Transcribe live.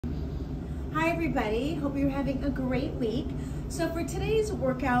Hi everybody, hope you're having a great week. So for today's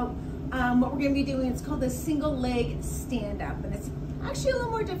workout, what we're going to be doing, it's called a single leg stand up, and it's actually a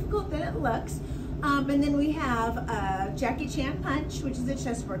little more difficult than it looks. And then we have a Jackie Chan punch, which is a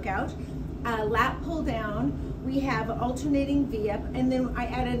chest workout, a lat pull down, we have alternating V-up, and then I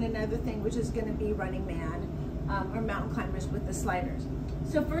added another thing, which is going to be running man or mountain climbers with the sliders.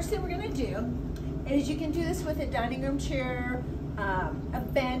 So first thing we're going to do is you can do this with a dining room chair, a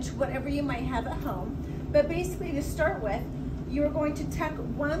bench, whatever you might have at home. But basically, to start with, you're going to tuck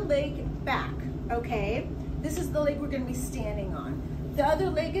one leg back, okay? This is the leg we're going to be standing on. The other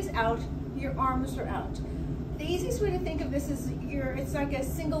leg is out, your arms are out. The easiest way to think of this is it's like a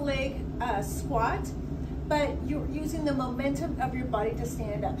single leg squat, but you're using the momentum of your body to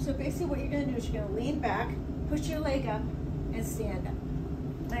stand up. So basically what you're going to do is you're going to lean back, push your leg up, and stand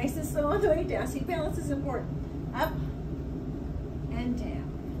up. Nice and slow on the way down. See, balance is important. Up and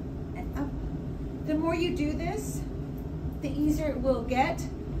down and up. The more you do this, the easier it will get,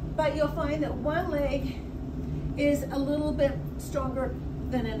 but you'll find that one leg is a little bit stronger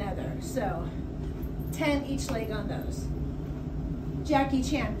than another. So 10 each leg on those. Jackie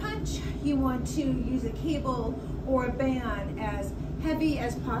Chan punch, you want to use a cable or a band as heavy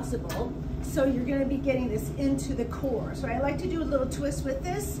as possible. So you're going to be getting this into the core. So I like to do a little twist with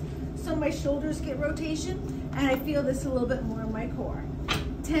this so my shoulders get rotation and I feel this a little bit more in my core.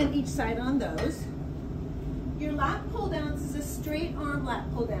 10 each side on those. Your lat pull downs is a straight arm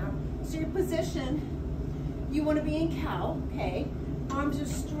lat pull down. So your position, you want to be in cow, okay? Arms are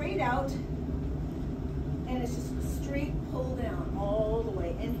straight out and it's just straight pull down all the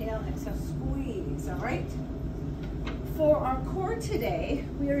way. Inhale, exhale, squeeze, all right? For our core today,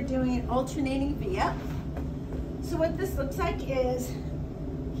 we are doing an alternating V-up. So what this looks like is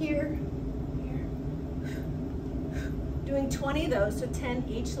here, doing 20 of those, so 10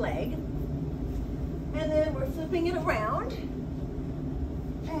 each leg. And then we're flipping it around.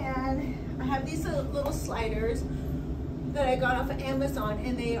 And I have these little sliders that I got off of Amazon,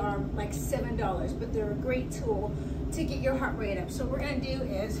 and they are like $7, but they're a great tool to get your heart rate up. So what we're gonna do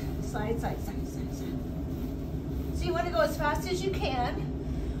is slide, slide, slide, slide, slide. So you want to go as fast as you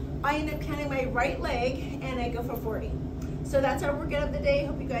can. I end up counting my right leg and I go for 40. So that's our workout of the day.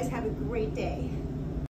 Hope you guys have a great day.